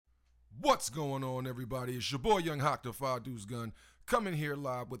What's going on, everybody? It's your boy Young Hawk, the Fadu's Gun, coming here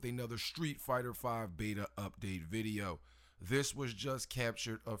live with another Street Fighter V beta update video. This was just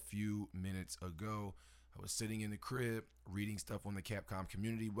captured a few minutes ago. I was sitting in the crib reading stuff on the Capcom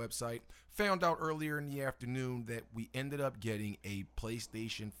community website. Found out earlier in the afternoon that we ended up getting a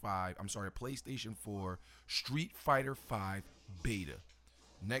PlayStation 4 Street Fighter V beta.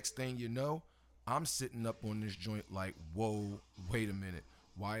 Next thing you know, I'm sitting up on this joint like, whoa, wait a minute.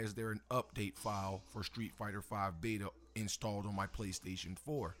 Why is there an update file for Street Fighter V beta installed on my PlayStation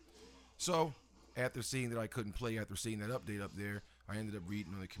 4? So, after seeing that I couldn't play, after seeing that update up there, I ended up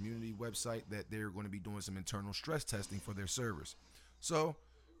reading on the community website that they're going to be doing some internal stress testing for their servers. So,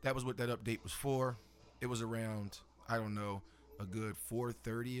 that was what that update was for. It was around, I don't know, a good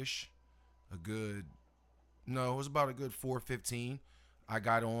 4:30ish. It was about a good 4:15. I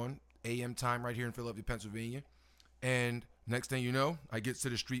got on AM time right here in Philadelphia, Pennsylvania. And next thing you know, I get to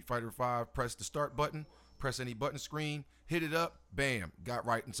the Street Fighter V, press the start button, press any button screen, hit it up, bam, got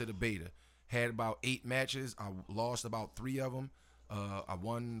right into the beta. Had about 8 matches. I lost about 3 of them. I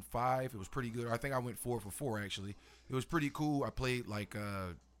won 5. It was pretty good. I think I went 4 for 4, actually. It was pretty cool. I played like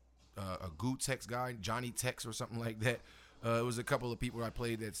a Goo Tex guy, Johnny Tex or something like that. It was a couple of people I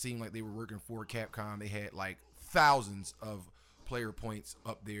played that seemed like they were working for Capcom. They had like thousands of player points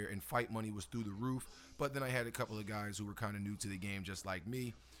up there, and fight money was through the roof. But then I had a couple of guys who were kind of new to the game, just like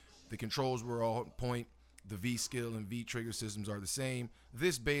me. The controls were all on point. The V skill and V trigger systems are the same.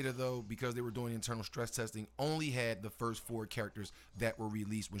 This beta, though, because they were doing internal stress testing, only had the first 4 characters that were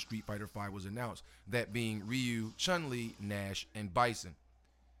released when Street Fighter V was announced, that being Ryu, Chun-Li, Nash, and Bison.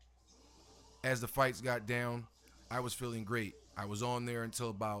 As the fights got down, I was feeling great. I was on there until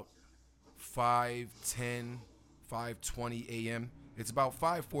about 5:10, 5:20 a.m. It's about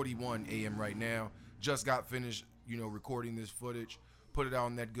 5:41 a.m. right now. Just got finished, recording this footage. Put it out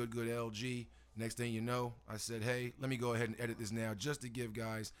on that good LG. Next thing you know, I said, hey, let me go ahead and edit this now just to give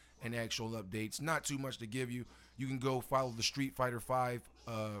guys an actual update. It's not too much to give you. You can go follow the Street Fighter V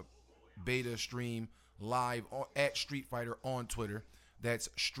beta stream live at Street Fighter on Twitter. That's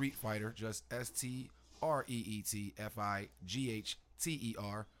Street Fighter, just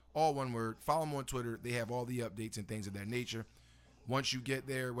STREETFIGHTER, all one word. Follow them on Twitter. They have all the updates and things of that nature. Once you get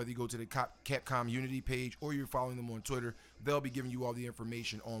there, whether you go to the Capcom Unity page or you're following them on Twitter, they'll be giving you all the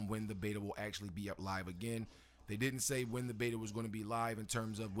information on when the beta will actually be up live again. They didn't say when the beta was going to be live in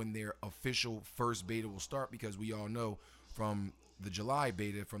terms of when their official first beta will start, because we all know from the July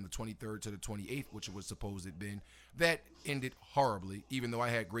beta, from the 23rd to the 28th, which it was supposed to have been, that ended horribly, even though I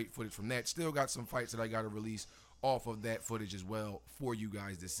had great footage from that. Still got some fights that I got to release off of that footage as well for you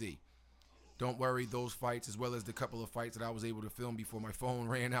guys to see. Don't worry, those fights, as well as the couple of fights that I was able to film before my phone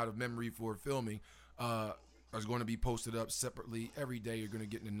ran out of memory for filming, are going to be posted up separately. Every day you're going to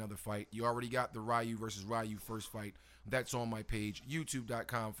get in another fight. You already got the Ryu versus Ryu first fight. That's on my page,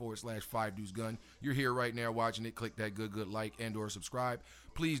 youtube.com/5dudesgun. You're here right now watching it. Click that good like and or subscribe.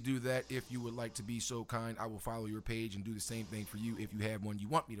 Please do that if you would like to be so kind. I will follow your page and do the same thing for you if you have one you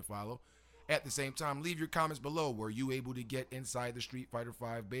want me to follow. At the same time, leave your comments below. Were you able to get inside the Street Fighter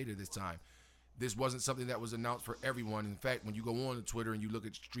V beta this time? This wasn't something that was announced for everyone. In fact, when you go on to Twitter and you look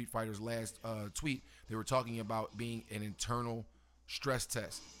at Street Fighter's last tweet, they were talking about being an internal stress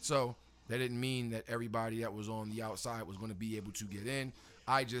test. So that didn't mean that everybody that was on the outside was going to be able to get in.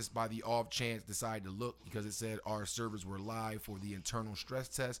 I just, by the off chance, decided to look because it said our servers were live for the internal stress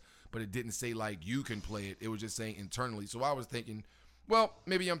test, but it didn't say like you can play it. It was just saying internally. So I was thinking, well,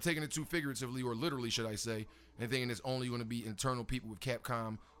 maybe I'm taking it too figuratively, or literally, should I say, and thinking it's only going to be internal people with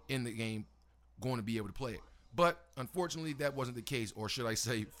Capcom in the game going to be able to play it. But unfortunately, that wasn't the case, or should I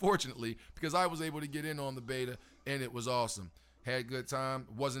say fortunately, because I was able to get in on the beta and it was awesome. Had a good time.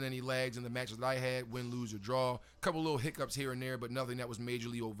 Wasn't any lags in the matches that I had, win, lose, or draw. A couple little hiccups here and there, but nothing that was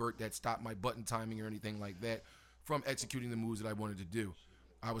majorly overt that stopped my button timing or anything like that from executing the moves that I wanted to do.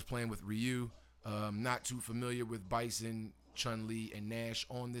 I was playing with Ryu. Not too familiar with Bison, Chun-Li, and Nash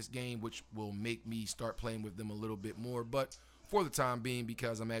on this game, which will make me start playing with them a little bit more, but for the time being,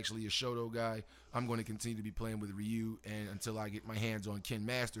 because I'm actually a Shoto guy, I'm going to continue to be playing with Ryu and until I get my hands on Ken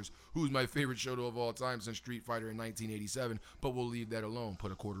Masters, who's my favorite Shoto of all time since Street Fighter in 1987, but we'll leave that alone.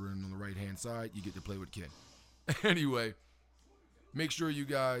 Put a quarter in on the right-hand side, you get to play with Ken. Anyway, make sure you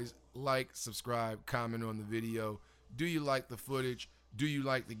guys like, subscribe, comment on the video. Do you like the footage? Do you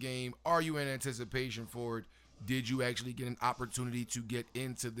like the game? Are you in anticipation for it? Did you actually get an opportunity to get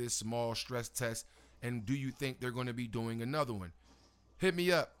into this small stress test? And do you think they're going to be doing another one? Hit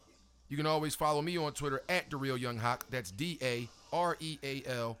me up. You can always follow me on Twitter at DaRealYoungHawk. That's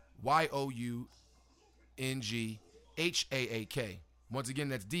DaRealYoungHaak. Once again,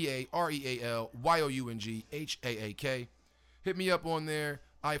 that's DAREALYOUNGHAAK. Hit me up on there.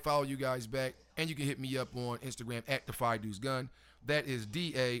 I follow you guys back. And you can hit me up on Instagram at @DeFiDuceGun. That is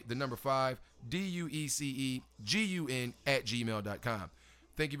DA, the number 5, DUECEGUN @gmail.com.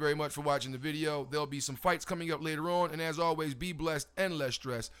 Thank you very much for watching the video. There'll be some fights coming up later on. And as always, be blessed and less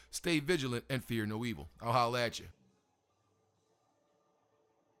stressed. Stay vigilant and fear no evil. I'll holla at you.